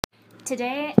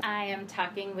Today I am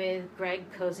talking with Greg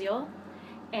Koziol,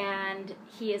 and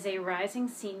he is a rising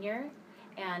senior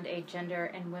and a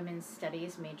gender and women's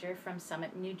studies major from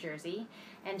Summit, New Jersey,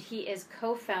 and he is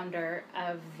co-founder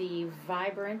of the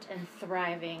vibrant and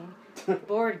thriving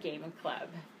board gaming club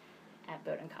at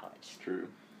Bowdoin College. True.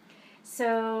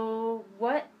 So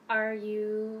what's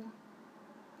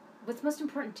most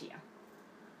important to you?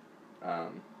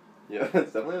 Yeah,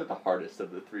 that's definitely the hardest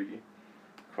of the three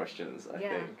questions, I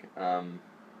think.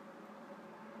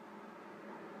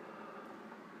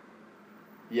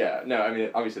 Yeah, no, I mean,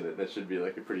 obviously that should be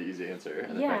like a pretty easy answer,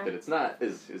 and the fact that it's not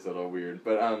is a little weird,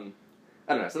 but I don't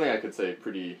know, something I could say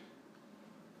pretty,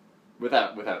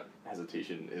 without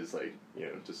hesitation is like,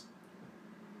 just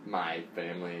my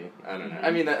family. I don't know.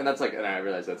 I mean, and that's like, and I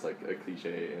realize that's like a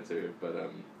cliche answer, but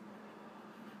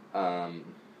I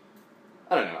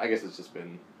don't know. I guess it's just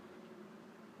been.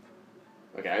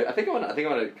 Okay, I think I want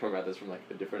to come about this from like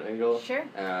a different angle. Sure.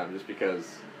 Just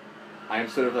because I am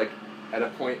sort of like at a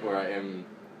point where I am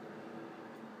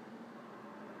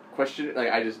questioning.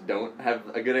 Like, I just don't have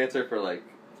a good answer for like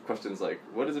questions like,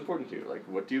 what is important to you? Like,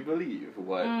 what do you believe?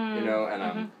 What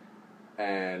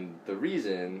and the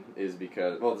reason is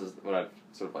because, well, this is what I've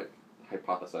sort of like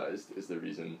hypothesized is the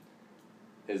reason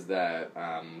is that,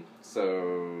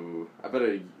 so about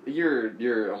a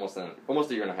year, almost a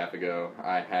year and a half ago,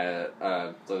 I had,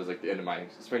 so it was like the end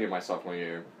of spring of my sophomore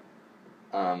year,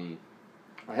 I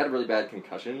had a really bad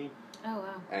concussion. Oh,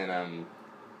 wow. And,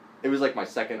 it was like my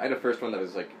second, I had a first one that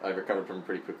was like, I recovered from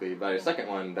pretty quickly, but I had a second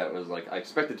one that was like, I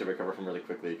expected to recover from really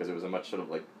quickly because it was a much sort of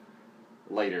like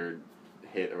lighter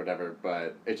hit or whatever,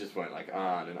 but it just went like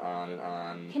on and on and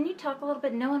on. Can you talk a little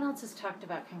bit? No one else has talked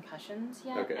about concussions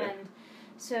yet. Okay. And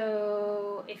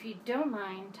so if you don't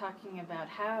mind talking about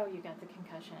how you got the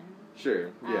concussion. Sure,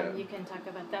 yeah. You can talk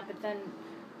about that, but then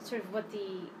sort of what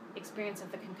the experience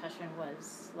of the concussion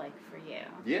was like for you.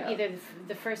 Yeah. Either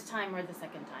the first time or the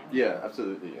second time. Yeah,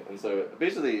 absolutely. And so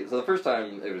basically, the first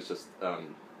time it was just,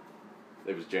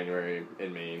 it was January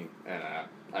in Maine, and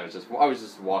I was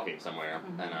just walking somewhere,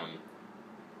 and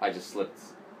I just slipped.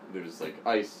 There was like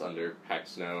ice under packed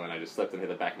snow, and I just slipped and hit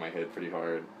the back of my head pretty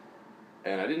hard.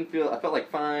 And I felt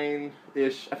like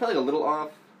fine-ish. I felt like a little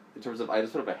off in terms of, I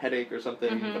just sort of a headache or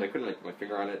something, but I couldn't like put my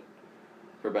finger on it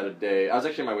for about a day. I was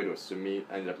actually on my way to a swim meet.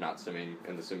 I ended up not swimming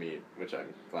in the swim meet, which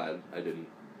I'm glad I didn't.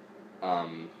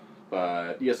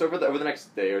 But yeah, so over the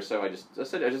next day or so, I just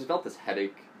felt this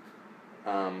headache,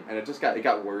 and it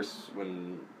got worse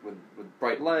with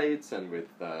bright lights and with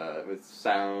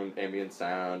sound, ambient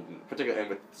sound, and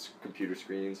with computer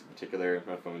screens in particular,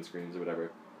 my phone screens or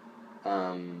whatever.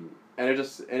 And it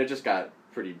just got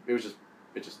pretty. I was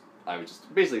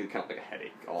just basically kind of like a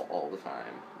headache all the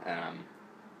time,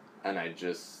 and I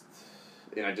just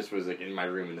was like in my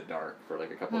room in the dark for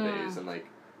like a couple of days, and like,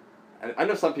 I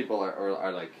know some people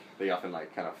are like, they often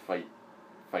like kind of fight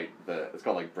it's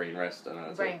called like brain rest,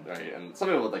 and right, and some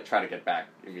people would like try to get back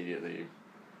immediately,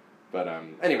 but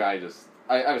anyway,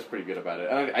 I was pretty good about it,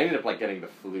 and I ended up like getting the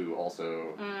flu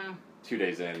also 2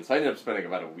 days in, so I ended up spending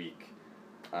about a week.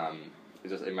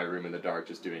 Just in my room in the dark,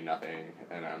 just doing nothing,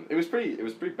 and it was pretty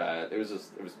bad. It was a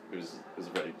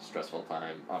very stressful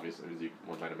time, obviously, as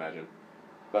one might imagine.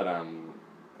 But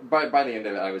by the end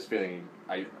of it, I was feeling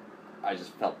I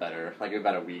just felt better. Like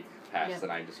about a week passed,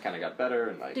 and I just kind of got better.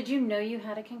 And like, did you know you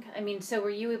had a concussion? I mean, so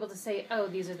were you able to say, "Oh,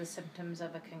 these are the symptoms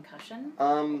of a concussion"?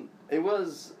 It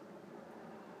wasn't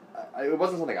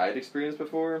something I had experienced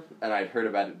before, and I'd heard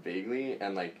about it vaguely,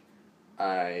 and like.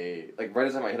 Right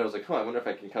inside my head, I was like, I wonder if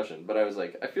I had concussion. But I was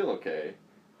like, I feel okay.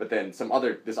 But then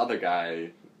this other guy,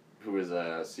 who was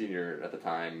a senior at the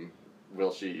time,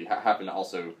 Wilshie, happened to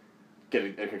also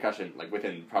get a concussion, like,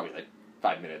 within probably, like,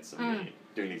 5 minutes of me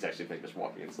doing the exact same thing, just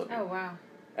walking and slipping. Oh, wow.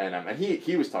 And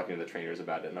he was talking to the trainers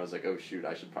about it, and I was like, oh, shoot,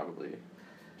 I should probably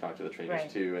talk to the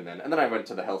trainers, too. And then I went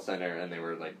to the health center, and they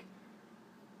were like,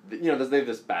 they have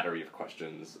this battery of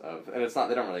questions and it's not,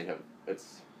 they don't really have,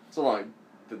 it's so long.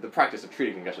 The practice of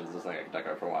treating concussions is something I could talk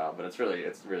about for a while, but it's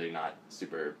really not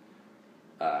super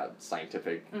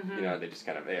scientific. They just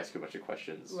they ask you a bunch of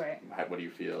questions. Right. What do you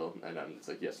feel? And it's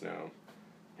like yes, no,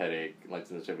 headache, light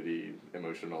sensitivity,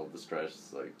 emotional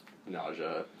distress, like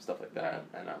nausea, stuff like that.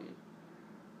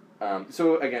 And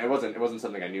so again, it wasn't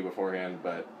something I knew beforehand,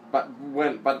 but by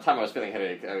the time I was feeling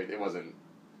headache, it wasn't.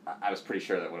 I was pretty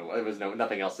sure that it was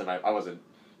nothing else, and I wasn't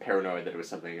paranoid that it was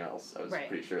something else. I was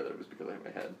pretty sure that it was because I hit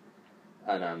my head.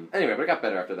 And anyway, but it got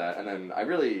better after that, and then I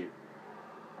really,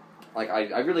 like,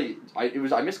 I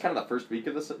missed kind of the first week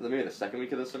of maybe the second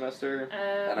week of the semester,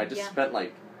 and I just spent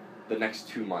like the next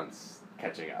 2 months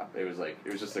catching up. It was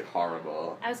just like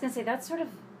horrible. I was gonna say that's sort of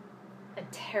a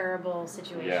terrible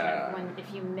situation Yeah. when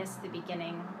if you miss the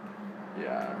beginning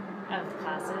Yeah. of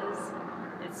classes.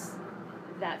 It's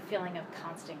that feeling of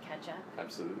constant catch up.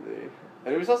 Absolutely.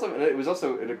 And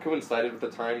it coincided with the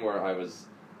time where I was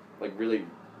like really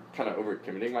kind of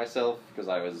overcommitting myself because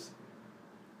I was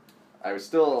on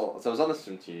the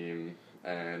swim team,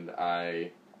 and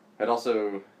I had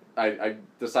also I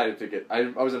decided to get I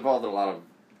was involved in a lot of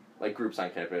like groups on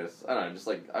campus. I don't know, just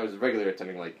like I was regularly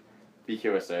attending like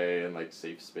BQSA and like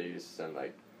Safe Space and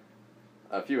like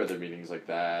a few other meetings like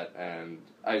that, and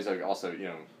I was like also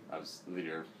I was the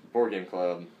leader of board game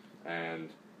club, and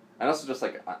also just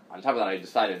like on top of that I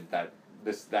decided that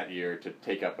that year to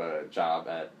take up a job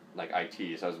at like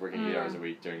IT, so I was working 8 hours a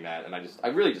week doing that, and I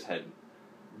really just had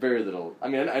very little. I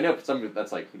mean, I know for some people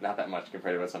that's like not that much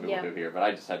compared to what some people do here, but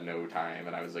I just had no time,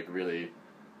 and I was like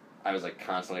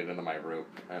constantly under my rope,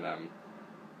 and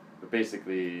but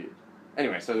basically,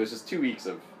 anyway, so there was just 2 weeks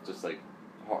of just like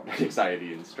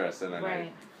anxiety and stress, and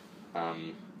then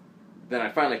then I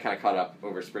finally kind of caught up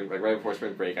over right before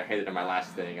spring break. I handed in my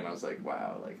last thing, and I was like,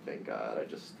 wow, like thank God,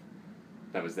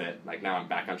 that was it. Like now I'm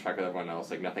back on track with everyone else.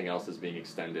 Like nothing else is being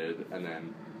extended,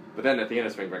 but then at the end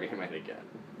of spring break I hit my head again,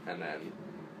 and then.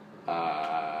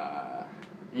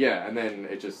 And then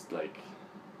it just like.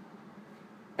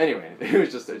 Anyway, it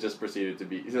just proceeded to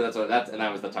be. So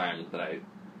that was the time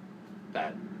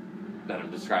that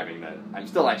I'm describing that I'm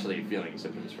still actually feeling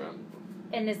symptoms from.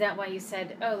 And is that why you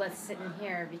said, "Oh, let's sit in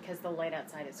here because the light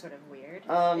outside is sort of weird"?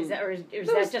 Is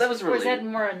that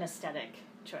more an aesthetic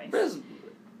choice?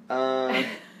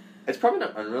 It's probably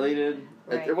not unrelated.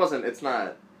 Right. It wasn't. It's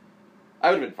not. I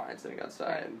would have been fine sitting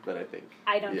outside, but I think...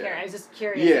 I don't care. I was just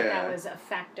curious if that was a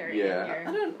factor in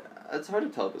your... It's hard to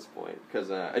tell at this point,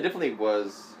 because I definitely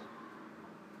was...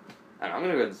 I don't know, I'm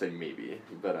going to go ahead and say maybe,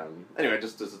 but anyway,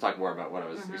 just to talk more about what I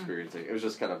was experiencing, it was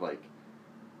just kind of like...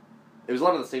 It was a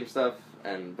lot of the same stuff,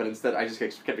 but instead I just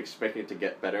kept expecting it to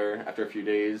get better after a few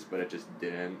days, but it just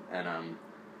didn't, and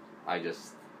I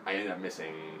ended up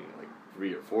missing like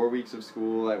 3 or 4 weeks of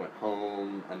school. I went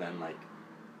home, and then like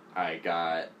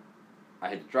I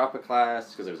had to drop a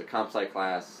class because there was a comp sci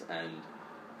class, and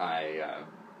I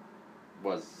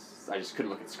just couldn't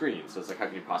look at screens. So it's like, how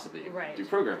can you possibly do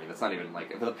programming? That's not even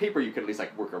like, for the paper you could at least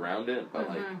like work around it, but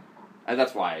like, and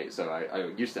that's why. So I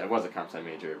was a comp sci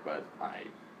major, but I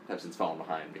have since fallen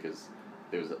behind because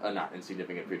there was a not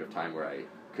insignificant period of time where I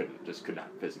could not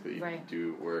physically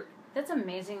do work. That's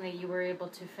amazing that you were able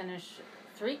to finish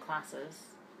 3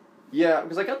 classes. Yeah,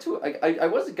 because I got to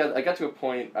a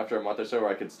point after a month or so where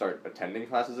I could start attending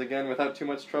classes again without too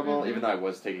much trouble. Even though I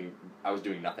was doing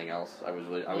nothing else. I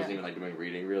wasn't even like doing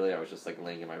reading really. I was just like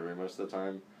laying in my room most of the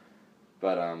time.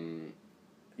 But I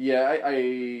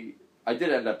did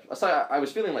end up. So I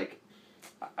was feeling like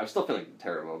I was still feeling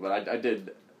terrible, but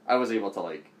I was able to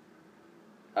like.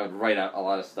 I would write out a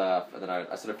lot of stuff, and then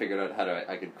I sort of figured out how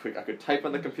I could type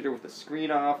on the computer with the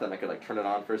screen off, then I could like turn it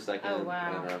on for a second. Oh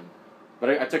wow. And, but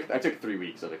I took 3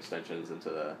 weeks of extensions into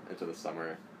the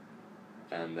summer,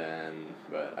 and then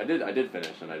I did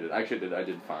finish, and I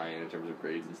did fine in terms of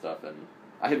grades and stuff, and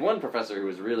I had one professor who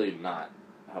was really not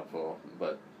helpful,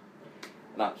 but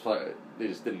they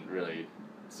just didn't really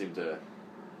seem to.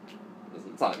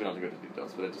 It's not, we don't have to go into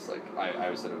details, but it just like I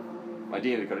was sort of, my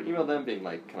dean had kind of emailed them being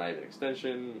like, can I have an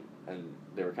extension, and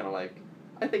they were kind of like,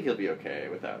 I think he'll be okay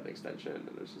without an extension, and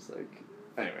it was just like,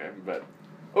 anyway, but.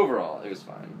 Overall, it was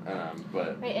fine,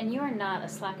 but... Right, and you are not a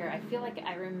slacker. I feel like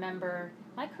I remember...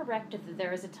 Am I correct that there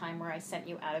was a time where I sent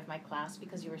you out of my class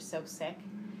because you were so sick?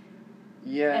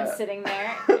 Yeah. And sitting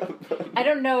there? I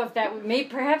don't know if that...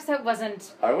 Perhaps that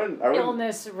wasn't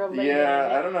illness-related.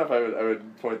 Yeah, I don't know if I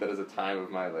would point that as a time of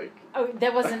my, like... Oh,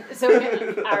 that wasn't... So,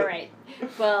 all right.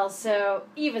 Well, so,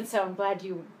 even so, I'm glad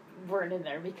you weren't in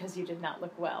there because you did not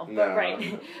look well. No,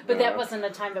 but that wasn't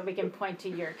a time that we can point to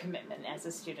your commitment as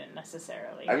a student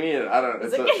necessarily. I mean, I don't know.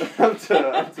 It's up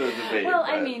to debate. Well,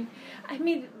 but. I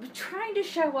mean, trying to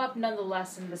show up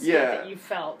nonetheless in the state that you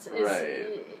felt is...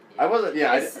 Right. I wasn't...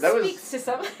 Yeah, that was... speaks to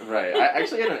some... Right. I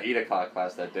actually had an 8 o'clock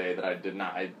class that day that I did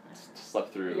not... I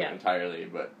slept through entirely,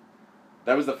 but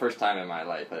that was the first time in my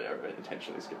life I'd ever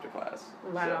intentionally skipped a class.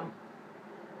 Wow.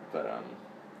 So, but,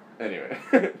 anyway.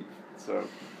 So...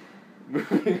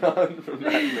 Moving on from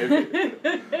that, maybe.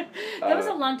 That was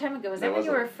a long time ago. Was that when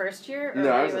you were a first year, or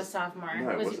were you a sophomore?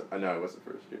 No, I wasn't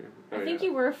first year. I think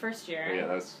you were a first year. Oh, yeah,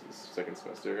 that was second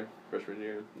semester, freshman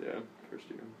year. Yeah, first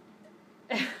year.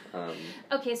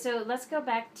 Okay, so let's go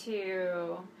back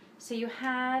to... So you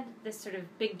had this sort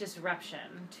of big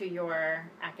disruption to your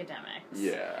academics.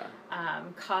 Yeah.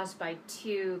 Caused by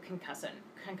 2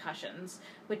 concussions,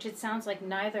 which it sounds like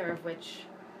neither of which...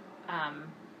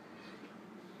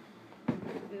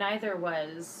 neither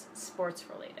was sports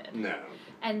related. No.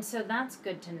 And so that's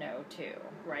good to know too,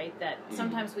 right? That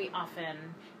sometimes we often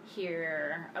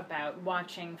hear about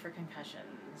watching for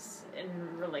concussions in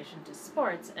relation to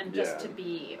sports, and just to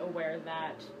be aware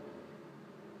that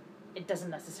it doesn't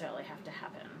necessarily have to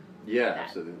happen that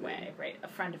absolutely. way, right? A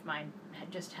friend of mine had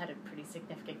just had a pretty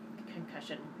significant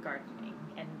concussion gardening,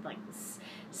 and like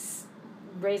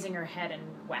raising her head and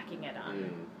whacking it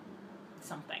on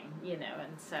something, and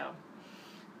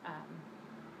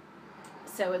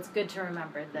so it's good to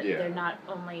remember that they're not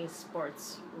only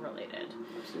sports related.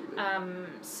 Absolutely.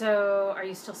 So are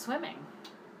you still swimming?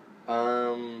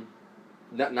 Definitely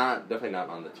not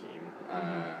on the team.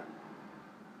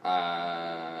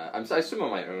 I swim on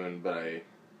my own, but I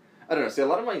don't know. See, a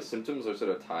lot of my symptoms are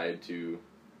sort of tied to,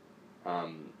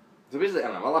 so basically, I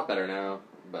don't know, I'm a lot better now,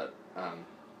 but I'm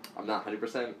not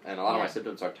 100%, and a lot of my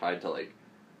symptoms are tied to like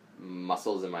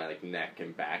muscles in my like neck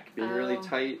and back being really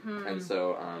tight, and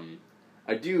so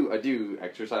I do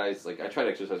exercise. Like I try to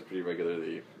exercise pretty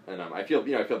regularly, and I feel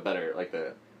better. Like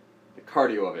the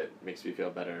cardio of it makes me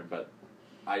feel better, but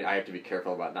I have to be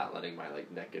careful about not letting my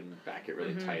like neck and back get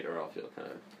really tight, or I'll feel kind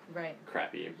of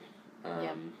crappy.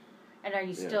 And are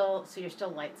you still so you're still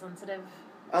light sensitive?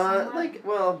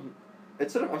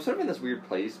 It's I'm sort of in this weird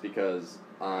place because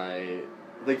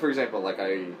for example,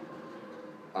 it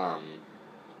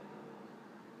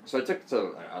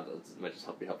might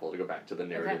just be helpful to go back to the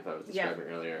narrative I was describing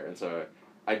earlier, and so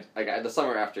the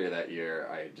summer after that year,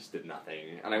 I just did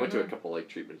nothing, and I went to a couple like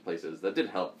treatment places that did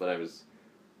help, but I was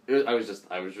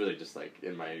really just like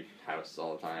in my house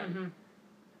all the time,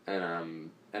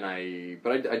 I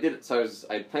did it. So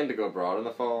I planned to go abroad in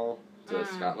the fall to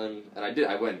Scotland, and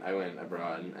I went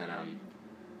abroad, and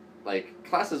like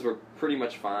classes were pretty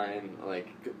much fine,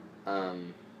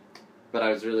 but I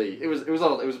was really it was a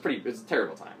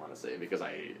terrible time, honestly, because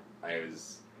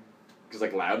because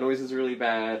like loud noise is really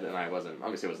bad, and I wasn't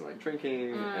like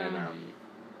drinking, and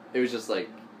it was just like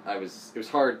it was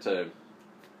hard to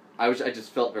I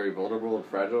just felt very vulnerable and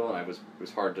fragile, and it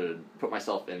was hard to put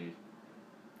myself in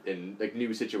like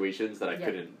new situations that I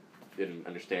didn't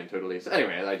understand totally. So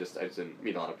anyway, I just didn't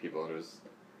meet a lot of people, and it was.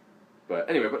 But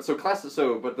anyway, but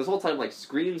this whole time, like,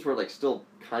 screens were like still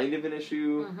kind of an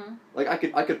issue. Like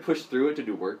I could push through it to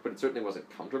do work, but it certainly wasn't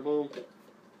comfortable.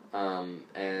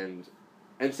 And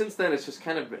since then it's just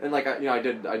kind of, and like I'm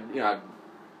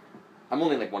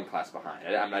only like one class behind.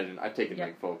 I've taken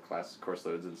like full class course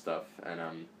loads and stuff,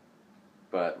 and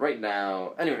but right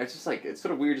now, anyway, it's just like it's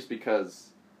sort of weird just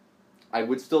because I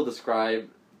would still describe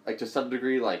like to some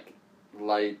degree like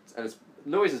light, and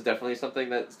noise is definitely something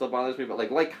that still bothers me, but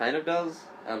like light kind of does,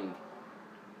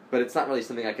 but it's not really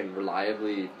something I can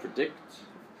reliably predict,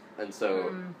 and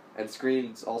so and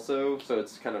screens also, so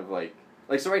it's kind of like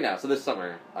so right now, so this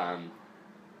summer, I'm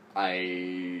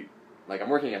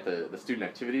working at the student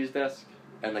activities desk,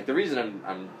 and like the reason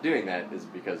I'm doing that is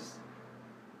because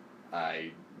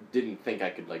I didn't think I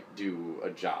could like do a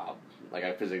job. Like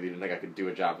I physically didn't think I could do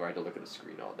a job where I had to look at a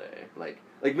screen all day. Like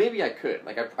maybe I could.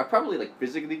 Like I probably like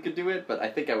physically could do it, but I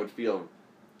think I would feel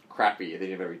crappy at the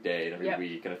end of every day and every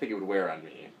week, and I think it would wear on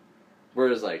me.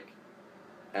 Whereas like,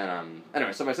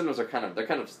 anyway, so my symptoms are kind of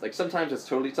like sometimes I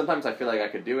feel like I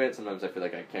could do it, sometimes I feel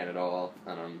like I can't at all,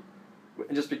 and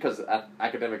just because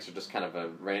academics are just kind of a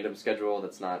random schedule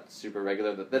that's not super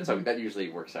regular. That usually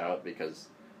works out because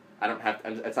I don't have to,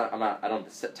 I don't have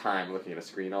to sit time looking at a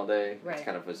screen all day. Right. It's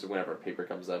kind of just whenever a paper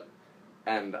comes up,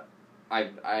 and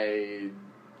I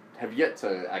have yet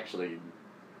to actually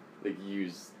like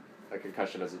use my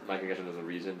concussion as a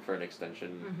reason for an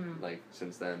extension like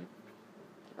since then.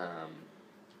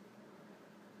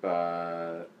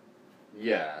 But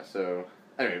yeah, so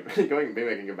anyway, maybe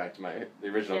I can go back to the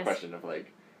original question of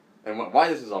like, and why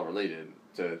this is all related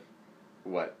to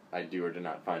what I do or do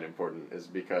not find important is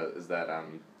that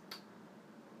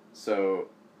so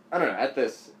I don't know, at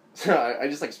this, so I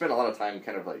just like spent a lot of time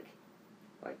kind of like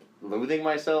loathing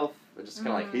myself, or just kind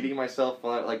of like hating myself,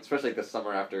 like especially like the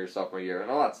summer after sophomore year,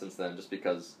 and a lot since then, just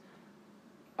because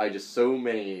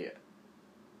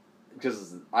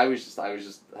because I was just had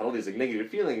all these like negative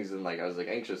feelings, and like I was like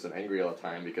anxious and angry all the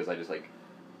time because I just like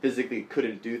physically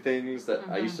couldn't do things that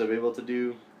I used to be able to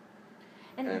do.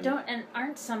 And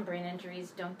aren't some brain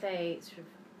injuries, don't they sort of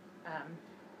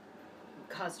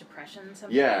cause depression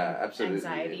sometimes? Yeah, absolutely.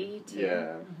 Anxiety too.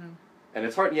 Yeah. And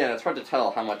it's hard to tell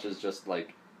how much is just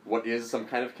like what is some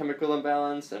kind of chemical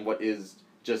imbalance and what is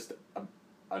just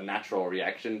a natural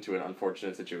reaction to an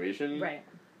unfortunate situation. Right.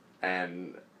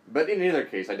 But in either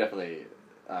case, I definitely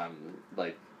I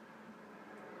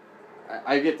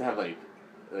get to have like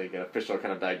an official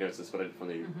kind of diagnosis, but I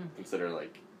definitely consider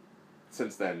like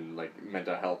since then, like,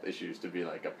 mental health issues to be,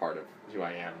 like, a part of who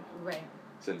I am. Right.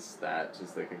 Since the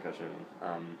concussion.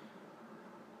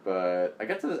 But I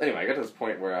got to this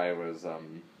point where I was, I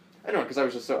don't know, because I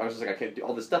was just like, I can't do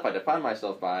all this stuff I define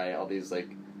myself by, all these, like,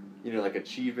 you know, like,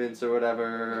 achievements or whatever,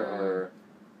 or,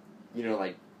 you know,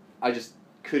 like, I just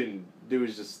couldn't, there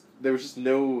was just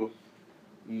no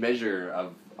measure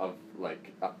of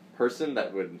like, a person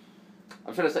that would,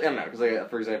 I'm trying to say, I don't know, because, like,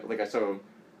 for example, like,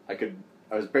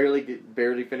 I was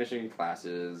barely finishing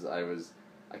classes, I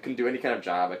couldn't do any kind of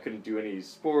job, I couldn't do any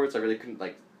sports, I really couldn't,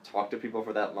 like, talk to people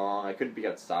for that long, I couldn't be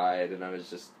outside, and I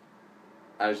was just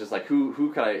like,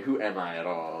 who am I at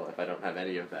all if I don't have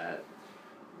any of that?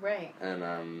 Right.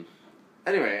 And,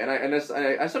 anyway,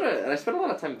 I spent a lot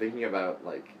of time thinking about,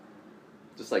 like,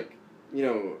 just, like, you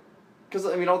know, because,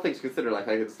 I mean, all things considered, like,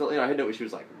 I could still, you know, I had no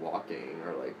issues, like, walking,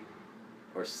 or, like,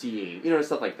 or seeing, you know,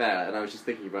 stuff like that, and I was just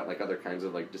thinking about, like, other kinds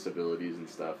of, like, disabilities and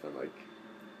stuff, and, like,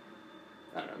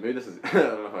 I don't know, maybe this is,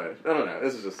 I don't know,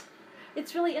 this is just...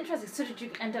 It's really interesting. So did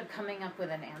you end up coming up with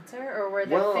an answer, or were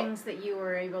there things that you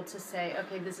were able to say,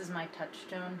 okay, this is my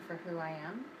touchstone for who I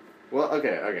am? Well,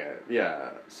 okay, yeah,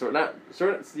 sort of,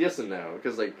 yes and no,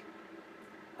 because, like,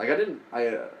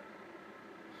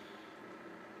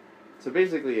 so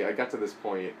basically, I got to this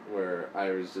point where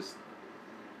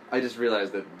I just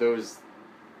realized that those,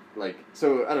 like,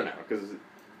 so, I don't know, because,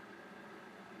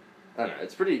 I don't know,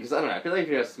 it's pretty, because, I don't know, I feel like if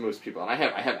you ask most people, and I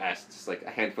have asked, just, like, a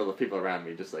handful of people around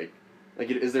me, just, like,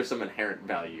 is there some inherent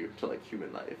value to, like,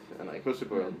 human life? And, like, most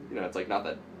people are, you know, it's, like, not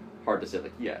that hard to say,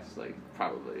 like, yes, like,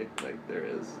 probably, like, there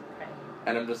is. Right.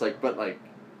 And I'm just, like, but, like,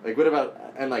 what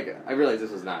about, and, like, I realize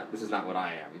this is not what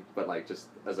I am, but, like, just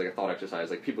as, like, a thought exercise,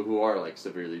 like, people who are, like,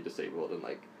 severely disabled and,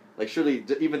 like, surely,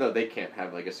 even though they can't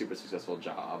have, like, a super successful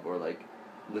job or, like,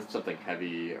 lift something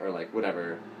heavy or, like,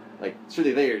 whatever, like,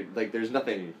 surely they're, like, there's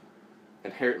nothing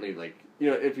inherently, like, you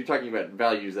know, if you're talking about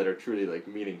values that are truly, like,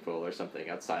 meaningful or something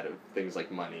outside of things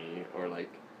like money or,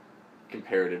 like,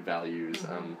 comparative values,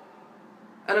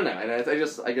 I don't know, and I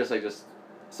guess I just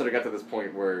sort of got to this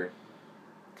point where,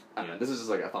 I don't know, this is just,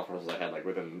 like, a thought process I had, like,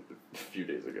 within a few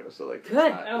days ago, so, like,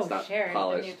 good. It's not share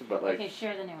polished, but, like... Okay,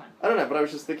 share the new one. I don't know, but I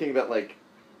was just thinking that, like,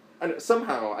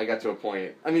 somehow I got to a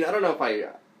point, I mean, I don't know if I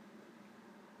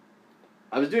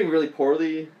was doing really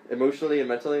poorly emotionally and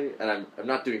mentally, and I'm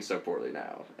not doing so poorly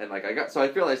now, and, like, so I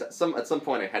realized at some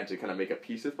point I had to kind of make a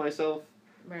peace with myself,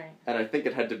 right, and I think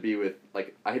it had to be with,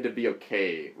 like, I had to be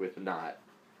okay with not,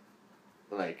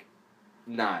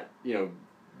 you know,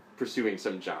 pursuing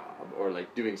some job, or,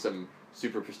 like, doing some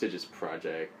super prestigious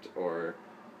project, or,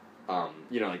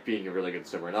 you know, like, being a really good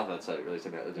swimmer. Not that that's really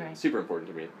something that's super important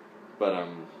to me, but,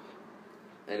 and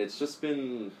it's just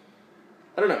been,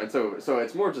 I don't know, and so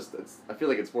it's more just, I feel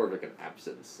like it's more of, like, an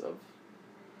absence of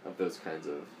those kinds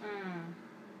of,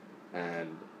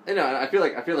 and, you know, I feel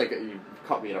like you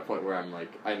caught me at a point where I'm,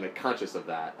 like, conscious of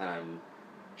that, and I'm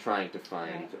trying to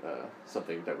find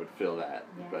something that would fill that,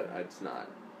 but it's not.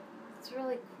 It's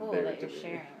really cool that you're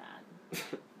sharing that.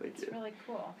 Thank you. It's really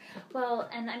cool. Well,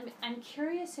 and I'm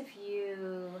curious if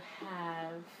you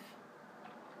have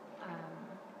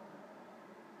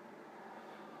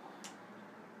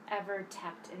ever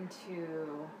tapped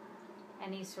into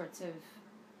any sorts of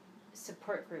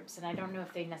support groups, and I don't know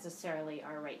if they necessarily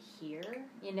are right here,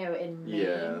 you know, in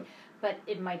Maine, but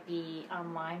it might be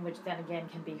online, which then again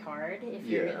can be hard if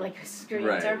you're, like,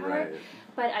 screens are hard. Right.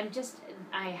 But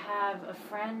I have a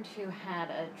friend who had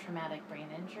a traumatic brain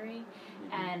injury,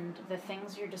 and the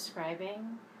things you're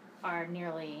describing are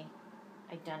nearly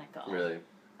identical. Really?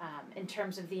 In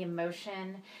terms of the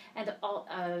emotion and all,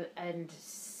 and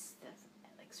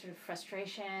like sort of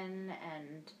frustration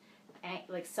and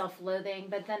like self-loathing,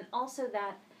 but then also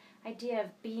that idea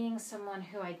of being someone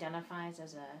who identifies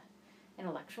as a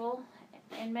intellectual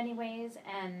in many ways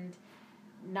and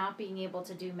not being able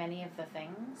to do many of the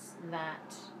things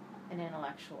that an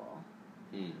intellectual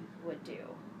would do.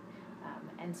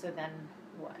 And so then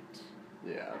what?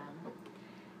 Yeah.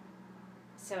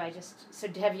 So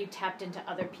have you tapped into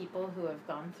other people who have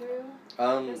gone through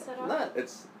this at all?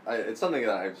 It's something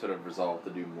that I've sort of resolved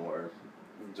to do more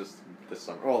just this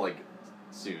summer. Well, like,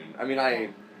 soon. I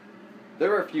mean,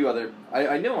 there are a few other,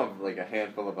 I know of, like, a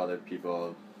handful of other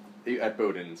people at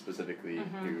Bowdoin specifically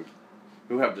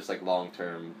who have just, like,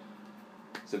 long-term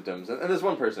symptoms. And there's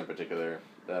one person in particular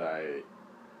that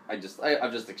I've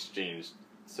just exchanged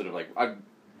sort of, like,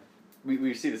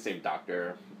 we see the same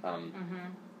doctor.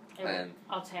 And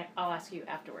I'll ask you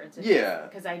afterwards. Yeah.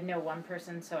 Because I know one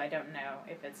person, so I don't know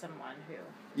if it's someone who.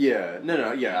 Yeah.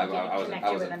 No. Yeah. I Connect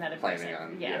you with another planning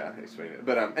person. on Yeah. explaining it.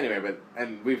 But anyway,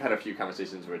 and we've had a few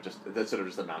conversations where that sort of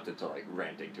just amounted to like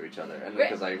ranting to each other, and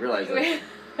because I realized that,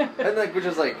 and like which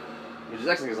is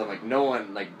excellent because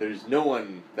I'm like there's no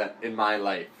one that in my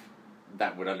life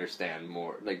that would understand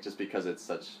more, like just because it's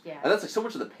such. Yeah. And that's like so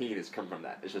much of the pain has come from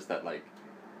that. It's just that like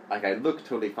I look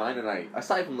totally fine, and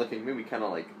aside from looking maybe kind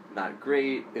of like not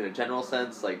great in a general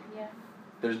sense, like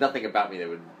there's nothing about me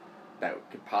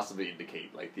that could possibly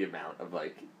indicate like the amount of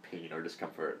like pain or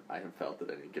discomfort I have felt at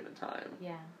any given time.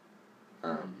 Yeah.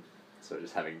 So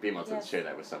just being able to share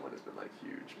that with someone has been like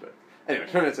huge. But anyway,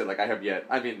 trying to say like I have yet.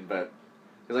 I mean, but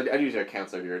because I usually have a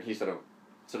counselor here, and he sort of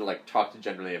like talked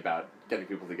generally about getting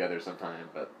people together sometime,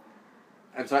 but.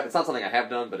 And so it's not something I have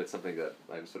done, but it's something that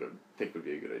I sort of think would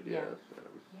be a good idea.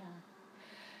 Yeah.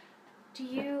 Do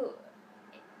you,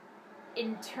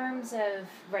 in terms of,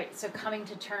 right, so coming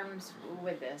to terms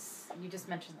with this, you just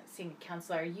mentioned like seeing a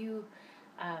counselor, are you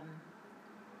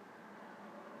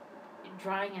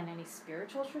drawing on any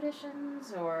spiritual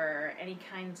traditions or any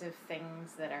kinds of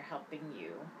things that are helping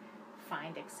you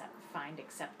find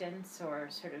acceptance or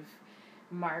sort of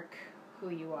mark who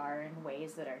you are in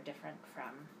ways that are different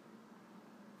from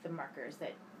the markers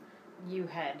that you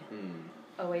had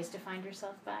always defined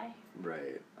yourself by?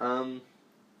 Right.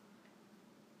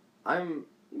 I'm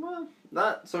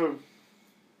not sort of.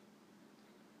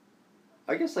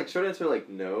 I guess like short answer like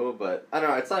no, but I don't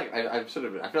know. It's like I feel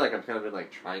like I've kind of been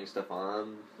like trying stuff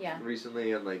on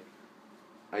recently, and like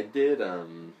I did I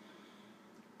don't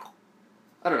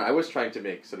know. I was trying to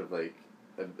make sort of like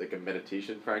a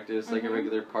meditation practice like a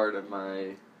regular part of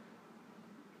my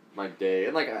day,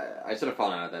 and like I sort of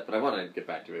fallen out of that, but I want to get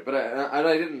back to it. But I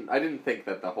didn't think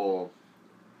that the whole,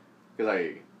 because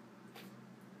I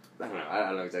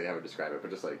don't know exactly how to describe it,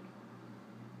 but just like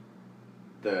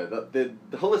the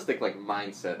holistic like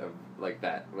mindset of like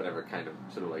that whatever kind of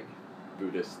sort of like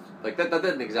Buddhist that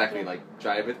didn't exactly like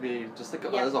jive with me. Just like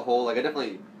as a whole, like I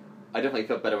definitely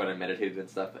felt better when I meditated and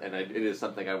stuff, and it is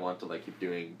something I want to like keep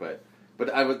doing, but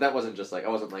that wasn't just like I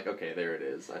wasn't like okay there it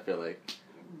is. I feel like.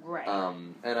 Right.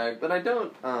 But I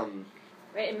don't.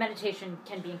 Right, and meditation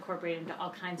can be incorporated into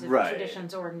all kinds of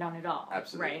traditions or none at all.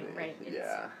 Absolutely. Right.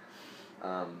 Yeah.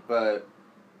 But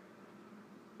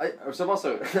I'm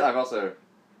also I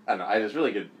don't know. I was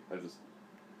really good.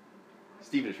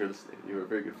 Stephen, if you're listening, you were a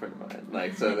very good friend of mine.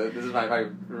 Like so, this is my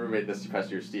roommate this past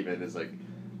year. Stephen is like,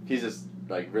 he's this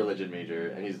like religion major,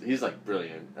 and he's like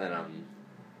brilliant, and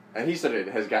he sort of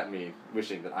has gotten me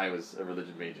wishing that I was a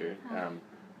religion major.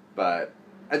 But.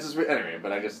 I was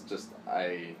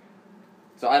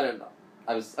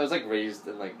like raised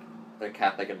in like a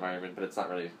Catholic environment, but it's not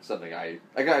really something I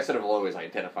sort of always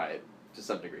identify it to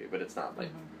some degree, but it's not like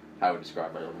how I would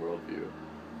describe my own worldview.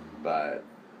 But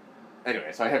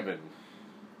anyway, so I have been.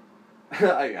 I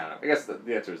don't know. I guess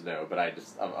the answer is no, but I'm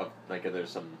like there's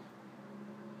some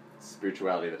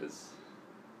spirituality that is.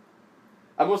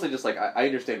 I'm mostly just like I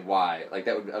understand why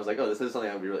I was like this is something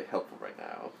that would be really helpful right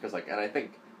now because and I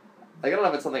think. Like I don't know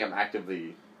if it's something I'm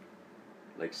actively,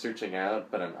 like searching out,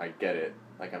 but I get it.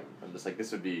 Like I'm just like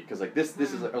this would be because like this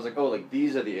is I was like like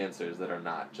these are the answers that are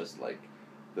not just like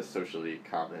the socially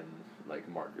common like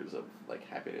markers of like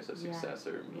happiness or success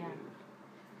or meaning.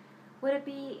 Would it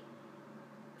be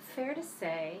fair to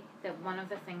say that one of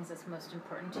the things that's most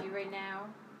important to you right now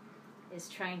is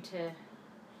trying to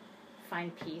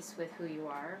find peace with who you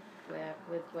are,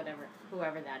 with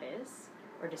whoever that is,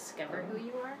 or discover who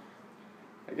you are?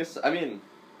 I guess so. I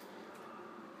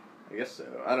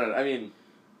don't know. I mean,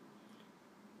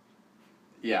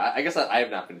 yeah, I guess I have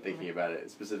not been thinking about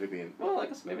it specifically. I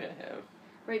guess maybe I have.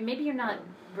 Right, maybe you're not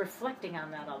reflecting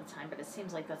on that all the time, but it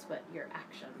seems like that's what your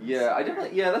actions are. I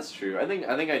definitely, that's true. I think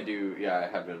I do, I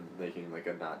have been making, like,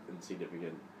 a not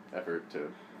insignificant effort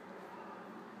to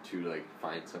like,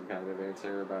 find some kind of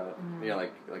answer about,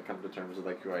 like, come to terms with,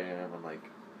 like, who I am, and, like,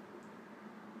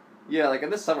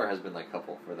 and this summer has been, like,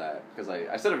 helpful for that, because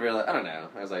I sort of realized, I don't know,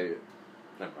 never mind,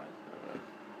 I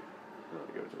don't want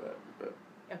to go into that, but...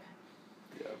 Okay.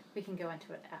 Yeah. We can go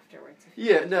into it afterwards.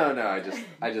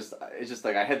 It's just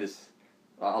like I had this.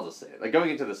 I'll just say it. Like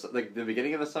going into this, like the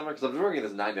beginning of the summer, because I was working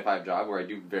this 9-to-5 job where I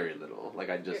do very little. Like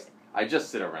I just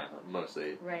sit around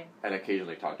mostly, right, and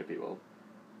occasionally talk to people.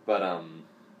 But and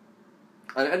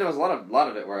there was a lot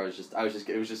of it where it was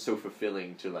just so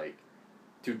fulfilling to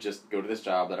just go to this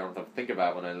job that I don't have to think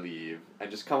about when I leave, and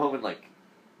just come home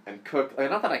and cook. Like,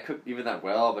 not that I cooked even that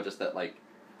well, but just that like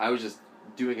I was just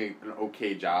doing an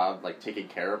okay job, like taking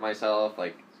care of myself,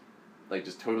 like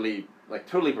just totally like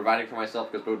totally providing for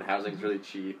myself because Bowdoin housing is really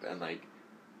cheap and like,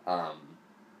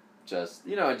 just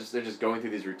they're just going through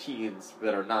these routines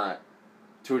that are not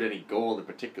toward any goal in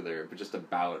particular, but just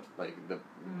about like the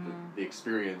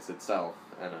experience itself,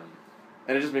 and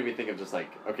it just made me think of just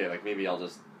like, okay, like maybe I'll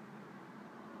just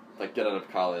like get out of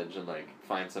college and like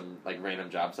find some like random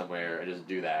job somewhere and just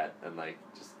do that and like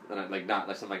just like not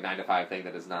like some like 9 to 5 thing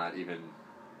that is not even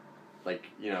like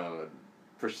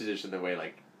prestigious in the way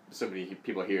like so many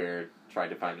people here tried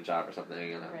to find a job or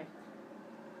something and Right.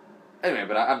 Anyway,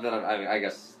 but I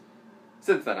guess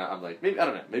since then I'm like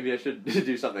maybe I should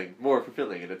do something more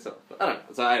fulfilling in itself. I don't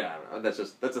know. So I don't know. That's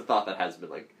a thought that has been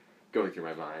like going through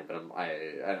my mind, but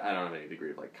I don't have any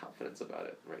degree of like confidence about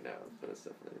it right now. But it's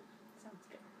definitely Sounds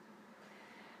good.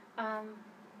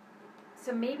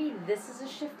 So maybe this is a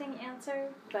shifting answer,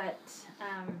 but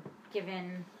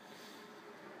given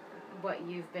what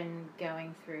you've been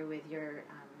going through with your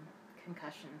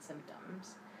concussion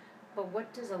symptoms, but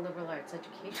what does a liberal arts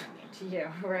education mean to you,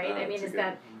 right? I mean, is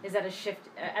that a shift?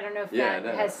 I don't know if that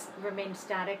has remained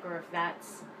static or if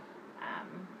that's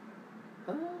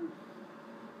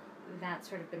that's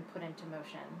sort of been put into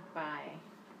motion by...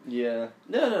 Yeah.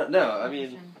 No. I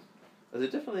mean, is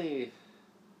it definitely...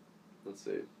 Let's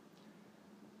see.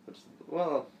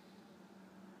 Well,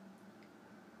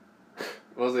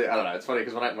 I don't know. It's funny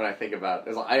because when I think about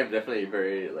it, I am definitely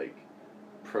very like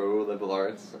pro liberal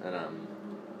arts and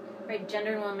right,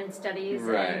 gender and women's studies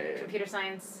and computer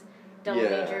science double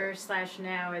major /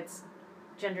 now it's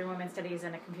gender and women's studies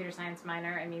and a computer science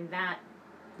minor. I mean that.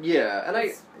 Yeah,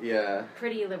 and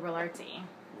pretty liberal artsy.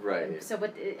 Right. So,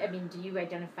 what I mean, do you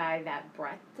identify that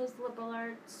breadth as liberal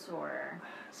arts, or?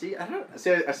 I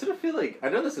sort of feel like I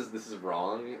know this is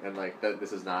wrong, and like that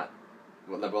this is not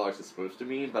what liberal arts is supposed to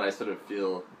mean, but I sort of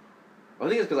feel. Well, I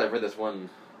think it's because I've read this one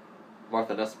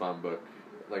Martha Nussbaum book,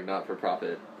 like not for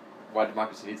profit, Why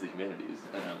Democracy Needs the Humanities,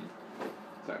 and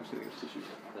sorry, I'm just getting a tissue.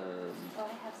 I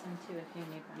have some too if you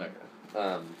need them.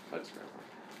 Okay. I just grabbed one.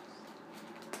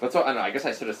 But so I don't know. I guess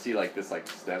I sort of see like this like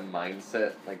STEM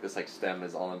mindset, like this like STEM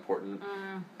is all important,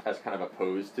 as kind of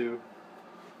opposed to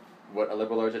what a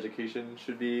liberal arts education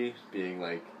should be, being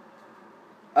like,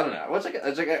 I don't know. What's like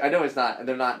I know it's not.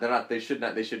 They're not. They should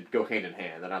not. They should go hand in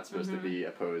hand. They're not supposed to be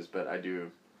opposed. But I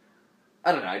do.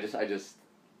 I don't know. I don't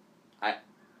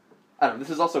know. This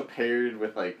is also paired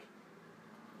with like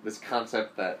this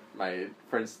concept that my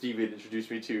friend Steven introduced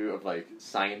me to of like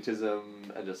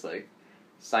scientism and just like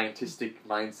scientistic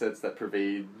mindsets that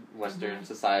pervade Western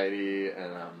society,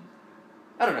 and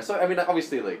I don't know. So I mean,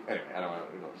 obviously, like anyway, I don't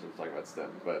want to talk about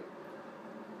STEM, but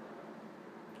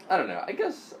I don't know. I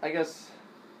guess I don't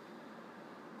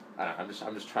know.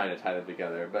 I'm just trying to tie them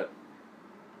together, but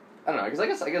I don't know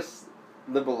because I guess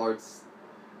liberal arts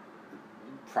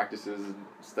practices and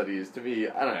studies to me,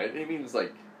 I don't know. It means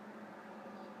like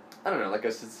I don't know, like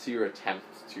a sincere attempt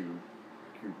to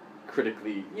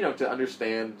critically, to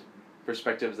understand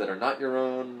perspectives that are not your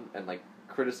own, and like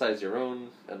criticize your own,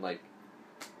 and like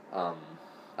I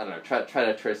don't know, try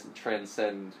to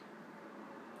transcend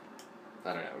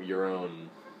I don't know your own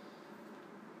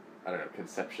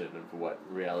conception of what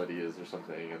reality is or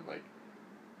something, and like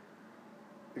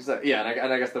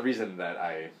and I guess the reason that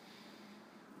I'm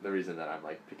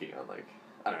like picking on like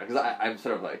I don't know because I'm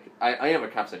sort of like I am a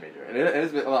comp sci major, and it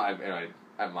is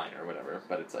I'm minor or whatever,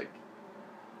 but it's like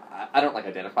I don't like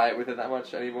identify it with it that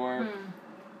much anymore.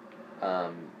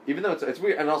 Even though it's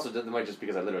weird, and also it might just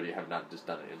because I literally have not just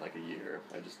done it in like a year.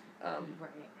 I just right.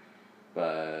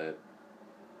 But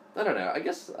I don't know. I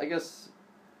guess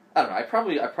I don't know. I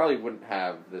probably wouldn't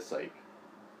have this like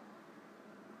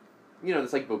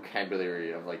this like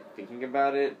vocabulary of like thinking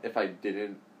about it if I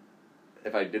didn't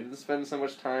spend so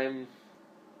much time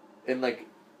in like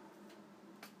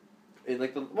the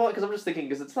because I'm just thinking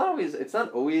because it's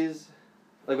not always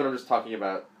like when I'm just talking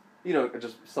about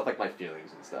just stuff like my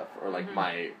feelings and stuff or like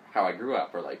how I grew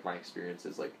up or like my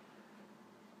experiences, like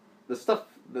the stuff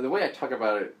the way I talk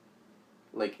about it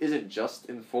like isn't just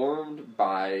informed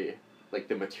by like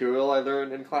the material I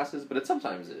learned in classes, but it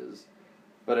sometimes is.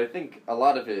 But I think a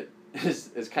lot of it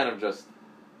is kind of just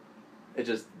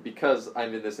because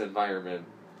I'm in this environment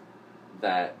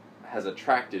that has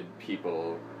attracted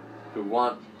people who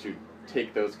want to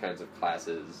take those kinds of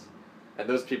classes, and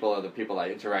those people are the people I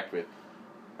interact with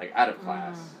like out of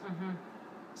class.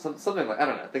 Something like I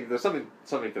don't know. I think there's something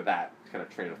to that kind of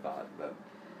train of thought. That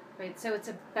right. So it's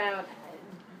about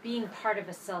being part of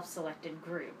a self-selected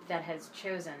group that has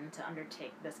chosen to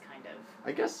undertake this kind of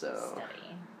I guess so.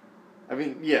 study. I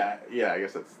mean, yeah. I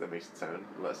guess that makes it sound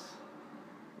less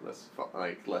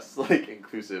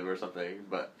inclusive or something.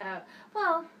 But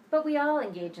well, But we all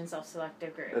engage in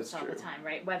self-selective groups That's all true. the time,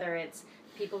 right? Whether it's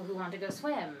people who want to go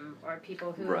swim, or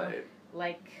people who Right.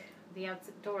 like the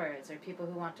outdoors, or people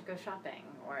who want to go shopping,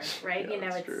 or right? Yeah,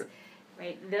 that's it's true.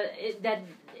 right.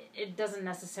 It doesn't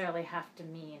necessarily have to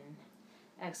mean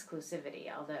exclusivity,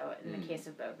 although in the case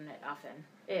of Bowdoin it often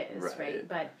is, right?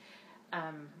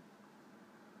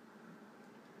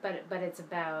 But it's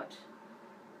about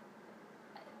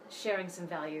sharing some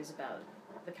values about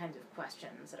the kinds of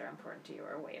questions that are important to you,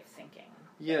 or a way of thinking.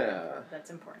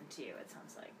 That's important to you, it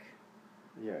sounds like.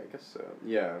 Yeah, I guess so.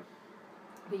 Yeah.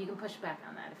 But you can push back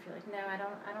on that if you're like, no, I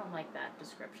don't like that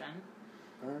description.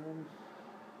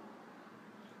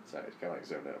 Sorry, it's kind of like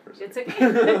zoned out for a second. It's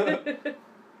okay.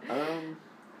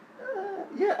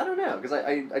 Yeah, I don't know, because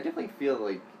I definitely feel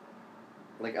like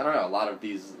I don't know, a lot of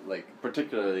these, like,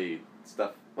 particularly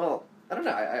stuff, well, I don't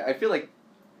know, I feel like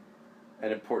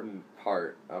an important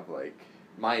part of, like,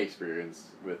 my experience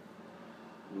with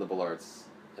liberal arts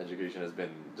education has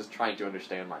been just trying to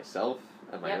understand myself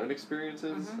and my own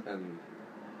experiences, and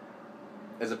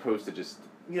as opposed to just,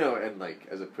 and, like,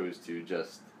 as opposed to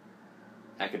just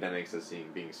academics as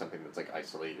being something that's, like,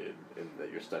 isolated and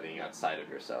that you're studying outside of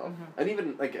yourself. And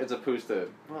even, like, as opposed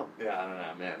to, well, yeah, I don't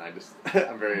know, man, I just,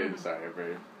 I'm very,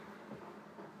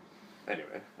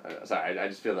 anyway, sorry, I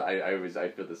just feel that I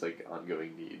feel this, like,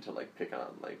 ongoing need to, like, pick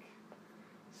on, like,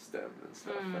 STEM and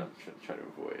stuff that I'm trying to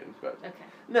avoid, but,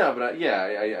 no, but,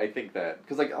 I think that,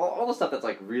 because, like, all the stuff that's,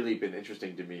 like, really been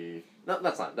interesting to me,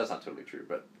 that's not totally true,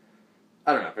 but,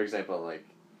 I don't know, for example, like,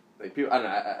 people, I don't know,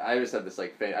 I always have this,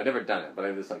 like, I've never done it, but I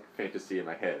have this, like, fantasy in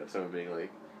my head of someone being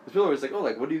like, people are always like, oh,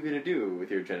 like, what are you going to do with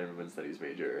your gender and women's studies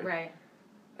major? Right.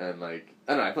 And, like,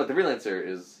 I don't know, I feel like the real answer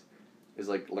is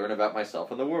like, learn about myself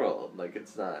and the world. Like,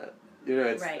 it's not,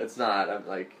 it's not, I'm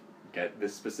like, get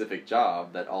this specific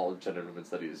job that all gender and women's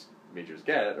studies majors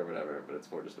get, or whatever, but it's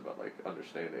more just about, like,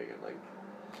 understanding and, like,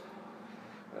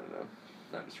 I don't know,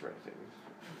 not just writing.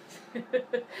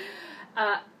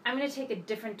 I'm going to take a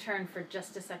different turn for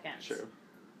just a second. Sure.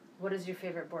 What is your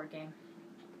favorite board game?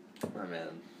 Oh,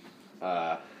 man.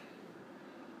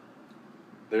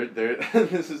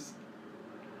 This is...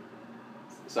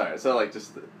 Sorry, so, like,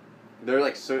 just... They're,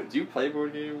 like, so... Do you play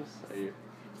board games?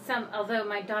 Some, although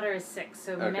my daughter is 6,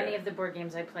 so many of the board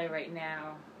games I play right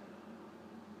now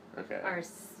are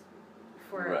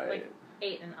for, like,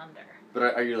 8 and under.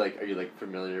 But are you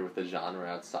familiar with the genre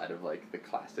outside of, like, the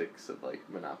classics of, like,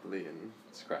 Monopoly and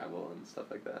Scrabble and stuff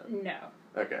like that? No.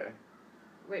 Okay.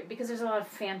 Right, because there's a lot of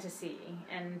fantasy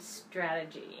and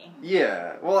strategy.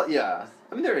 Yeah. Well, yeah.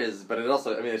 I mean, there is, but it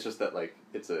also, I mean, it's just that, like,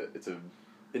 it's a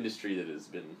industry that has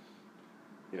been,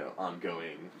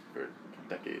 ongoing for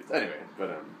decades. Anyway,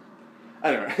 but,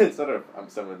 I don't know, it's sort of,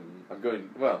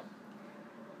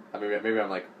 maybe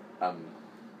I'm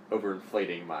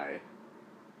overinflating my...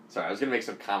 Sorry, I was going to make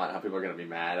some comment how people are going to be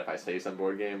mad if I say some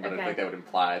board game, but I think that would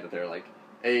imply that there are, like,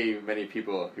 A, many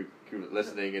people who are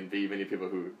listening, and B, many people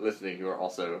who are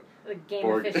also board game,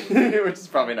 which is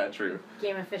probably not true.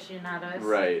 Game aficionados.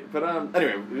 Right, but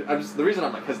anyway, the reason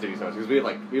I'm, like, hesitating so much is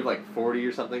because we have 40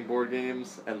 or something board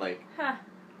games, and, like, I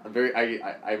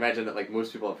imagine that, like,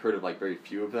 most people have heard of, like, very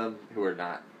few of them who are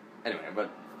not. Anyway,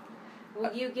 but...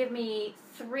 Will you give me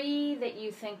 3 that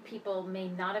you think people may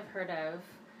not have heard of,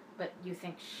 but you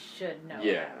think should know?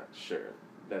 Yeah, sure.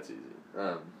 That's easy.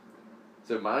 So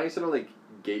my sort of, like,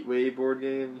 gateway board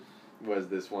game was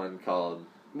this one called...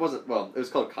 it was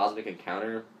called Cosmic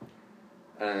Encounter,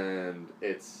 and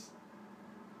it's...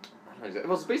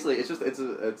 basically, it's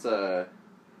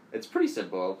pretty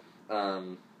simple.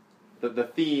 The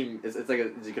theme is, it's like,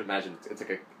 as you can imagine, it's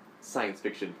like a science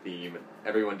fiction theme, and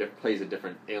everyone plays a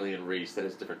different alien race that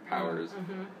has different powers,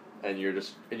 and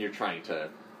you're trying to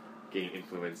gain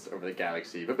influence over the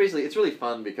galaxy. But basically, it's really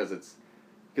fun because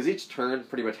each turn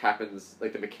pretty much happens,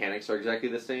 like, the mechanics are exactly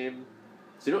the same,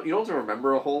 so you don't have to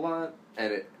remember a whole lot,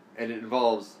 and it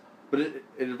involves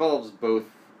both,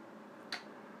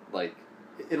 like,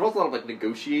 it involves a lot of, like,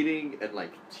 negotiating and,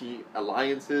 like, team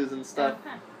alliances and stuff,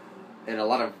 and a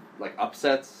lot of, like,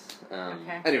 upsets.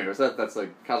 Anyway, so that's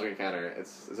like Cosmic Encounter.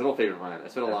 It's an old favorite of mine.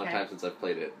 It's been a long time since I've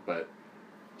played it, but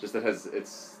just it has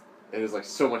like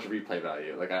so much replay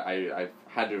value. Like I've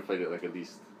had to have played it, like, at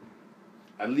least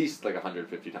like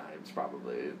 150 times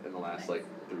probably in the last like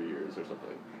 3 years or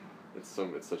something.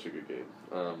 It's such a good game.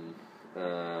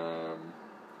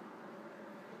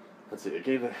 Let's see, a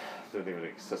game that I don't think of an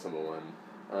accessible one.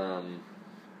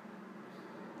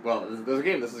 Well, there's a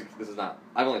game. This is not.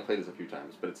 I've only played this a few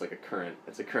times, but it's like it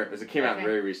came out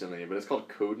very recently, but it's called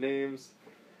Codenames,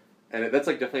 and that's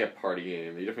like definitely a party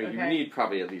game. You need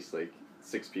probably at least like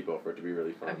 6 people for it to be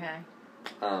really fun. Okay.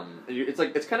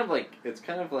 it's kind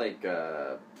of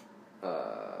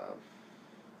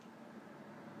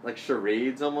like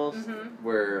charades almost,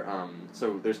 where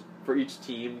so there's for each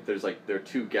team there are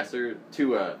two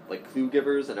like clue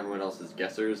givers, and everyone else is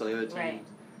guessers on the other team. Right.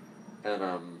 And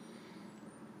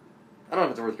I don't know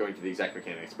if it's worth going to the exact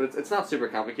mechanics, but it's not super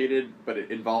complicated, but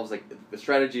it involves like the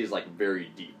strategy is like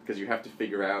very deep because you have to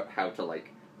figure out how to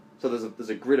like, so there's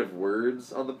a grid of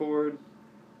words on the board,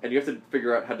 and you have to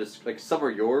figure out how to like some are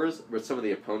yours but some of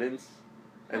the opponents.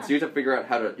 And so you have to figure out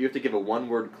you have to give a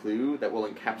one-word clue that will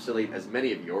encapsulate as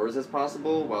many of yours as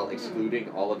possible while excluding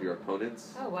all of your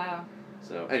opponents. Oh, wow.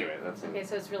 So, anyway, that's... Okay,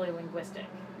 so it's really linguistic.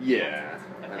 Yeah.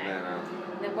 Okay. And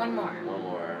then one more. One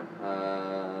more.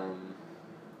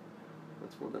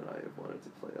 That's one that I have wanted to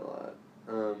play a lot.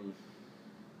 I'm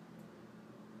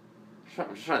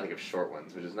just trying to think of short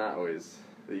ones, which is not always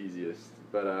the easiest.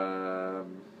 But,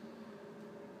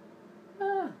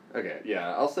 okay,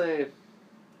 yeah, I'll say...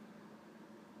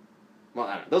 Well,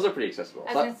 I don't know. Those are pretty accessible.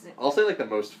 I'll say like the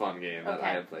most fun game that I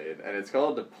have played, and it's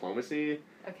called Diplomacy.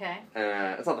 Okay.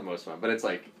 It's not the most fun, but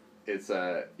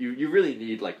you really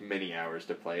need like many hours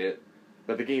to play it.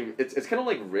 But the game it's kind of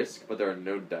like Risk, but there are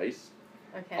no dice.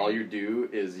 Okay. All you do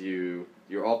is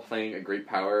you're all playing a great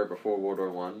power before World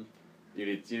War One. You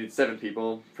need 7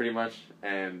 people pretty much,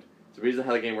 and so the reason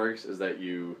how the game works is that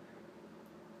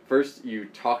first, you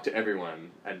talk to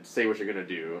everyone and say what you're gonna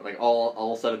do. Like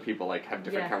all 7 people like have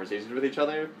different conversations with each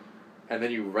other, and then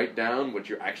you write down what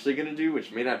you're actually gonna do,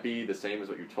 which may not be the same as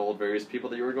what you told various people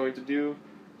that you were going to do.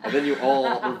 And then you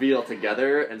all reveal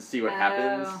together and see what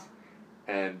happens,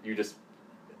 and you're just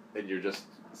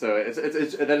so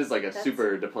that is like a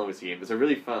super diplomacy game. It's a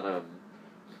really fun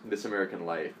This American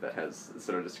Life that has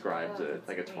sort of described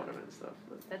like a tournament and stuff.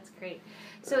 But, that's great.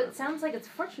 So it sounds like it's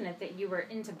fortunate that you were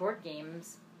into board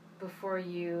games before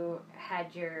you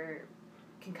had your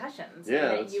concussions.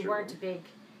 Yeah, and that's you true. weren't a big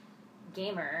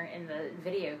gamer in the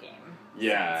video game.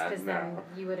 Yeah, because then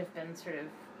you would have been sort of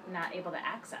not able to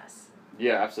access.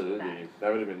 Yeah, absolutely.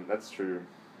 That would have been. That's true.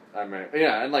 I mean,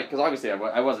 yeah, and like, because obviously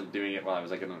I wasn't doing it while I was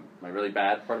like in my really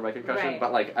bad part of my concussion, Right.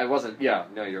 but like I wasn't. Yeah,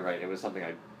 no, you're right. It was something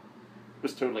I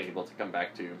was totally able to come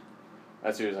back to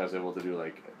as soon as I was able to do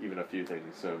like even a few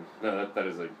things. So no, that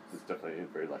is like it's definitely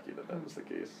very lucky that was the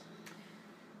case.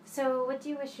 So, what do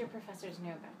you wish your professors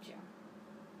knew about you?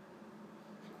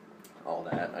 All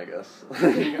that, I guess.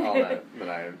 All that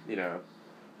I,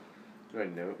 do I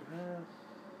know?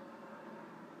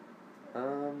 I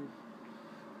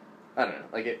don't know.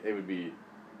 Like, it would be,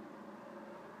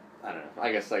 I don't know.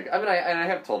 I guess, like, I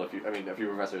have told a few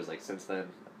professors, like, since then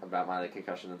about my, like,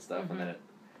 concussion and stuff, and then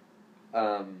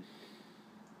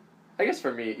I guess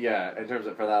for me, yeah, in terms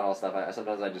of, for that all stuff,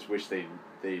 sometimes I just wish they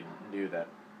knew that,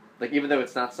 like, even though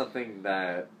it's not something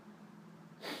that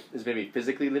is maybe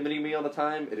physically limiting me all the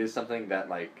time, it is something that,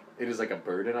 like, it is, like, a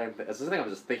burden. It's something I'm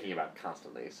just thinking about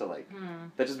constantly. So, like,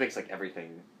 that just makes, like,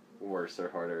 everything worse or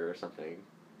harder or something.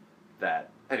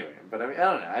 Anyway, but I mean, I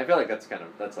don't know. I feel like that's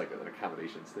like an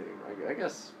accommodations thing. I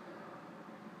guess.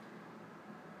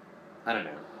 I don't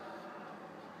know.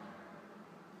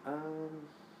 I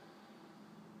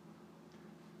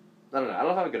don't know. I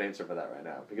don't have a good answer for that right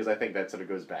now, because I think that sort of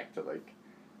goes back to, like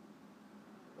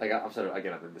I'm sort of,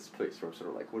 again, I'm in this place where I'm sort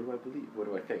of like, what do I believe? What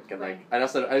do I think? And, like, I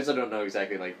also don't know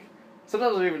exactly, like,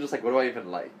 sometimes I'm even just like, what do I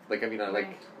even like? Like, I mean, I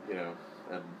like,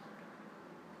 and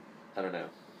I don't know.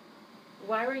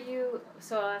 Why were you,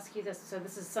 so I'll ask you this, so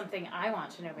this is something I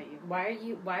want to know about you.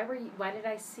 Why did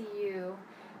I see you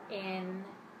in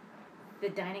the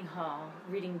dining hall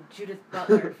reading Judith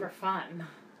Butler for fun?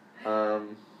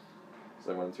 Because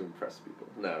I wanted to impress people.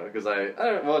 No, because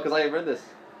because I read this.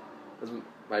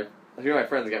 A few of my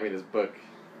friends got me this book,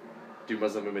 Do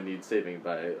Muslim Women Need Saving,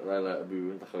 by Laila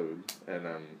Abu Dahoud, and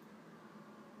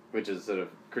which is sort of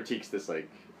critiques this, like,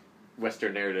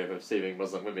 Western narrative of saving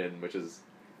Muslim women, which has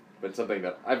been something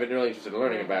that I've been really interested in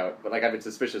learning about, but, like, I've been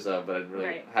suspicious of, but I didn't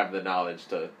really have the knowledge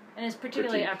to. And it's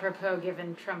particularly apropos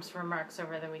given Trump's remarks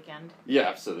over the weekend. Yeah,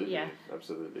 absolutely. Yeah.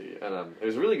 Absolutely. And it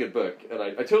was a really good book, and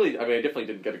I definitely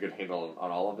didn't get a good handle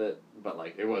on all of it, but,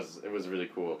 like, it was really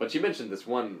cool. But she mentioned this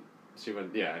one. She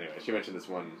mentioned this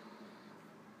one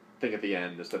thing at the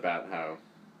end just about how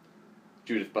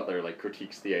Judith Butler, like,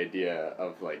 critiques the idea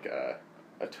of, like, a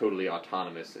totally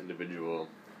autonomous individual,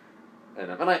 and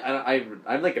I'm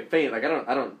like a faint, like,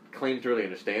 I don't claim to really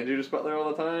understand Judith Butler all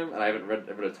the time, and I haven't read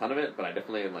a ton of it, but I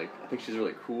definitely am, like, I think she's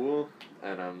really cool,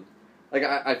 and like,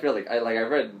 I feel like I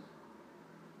read,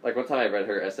 like, one time I read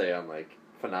her essay on, like,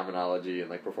 phenomenology and,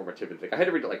 like, performativity. Like, I had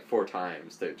to read it like 4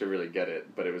 times to really get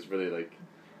it, but it was really, like,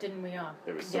 didn't we all?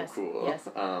 It was so cool. Yes.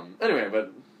 Anyway,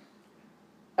 but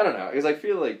I don't know, because I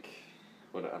feel like,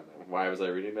 I don't know, why was I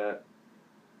reading that?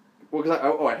 Well,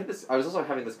 because I was also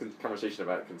having this conversation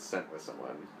about consent with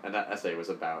someone, and that essay was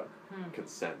about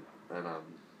consent, and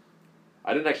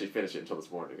I didn't actually finish it until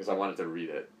this morning because I wanted to read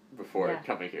it before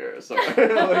coming here, so like, because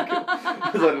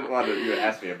I didn't want you to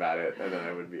ask me about it, and then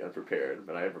I would be unprepared.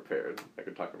 But I am prepared. I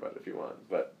can talk about it if you want,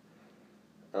 but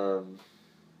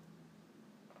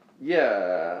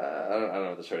yeah, I don't know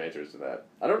what the short answer is to that.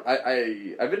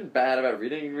 I've been bad about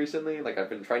reading recently. Like I've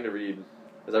been trying to read,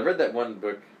 because I read that one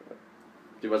book.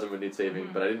 Judaism Would Need Saving,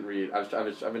 but I didn't read.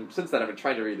 Since then I've been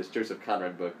trying to read this Joseph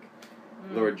Conrad book,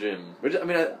 Lord Jim, which I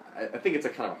mean I think it's a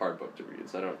kind of hard book to read,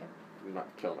 so I'm not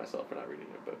killing myself for not reading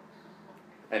it. But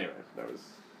anyway, that was,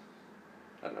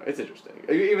 I don't know. It's interesting,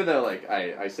 even though like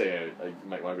I say I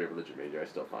might want to be a religion major, I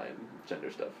still find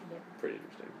gender stuff pretty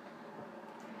interesting.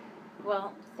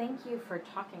 Well, thank you for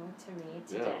talking to me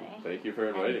today. Yeah, thank you for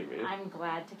inviting me. I'm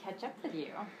glad to catch up with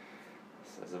you.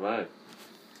 As am I.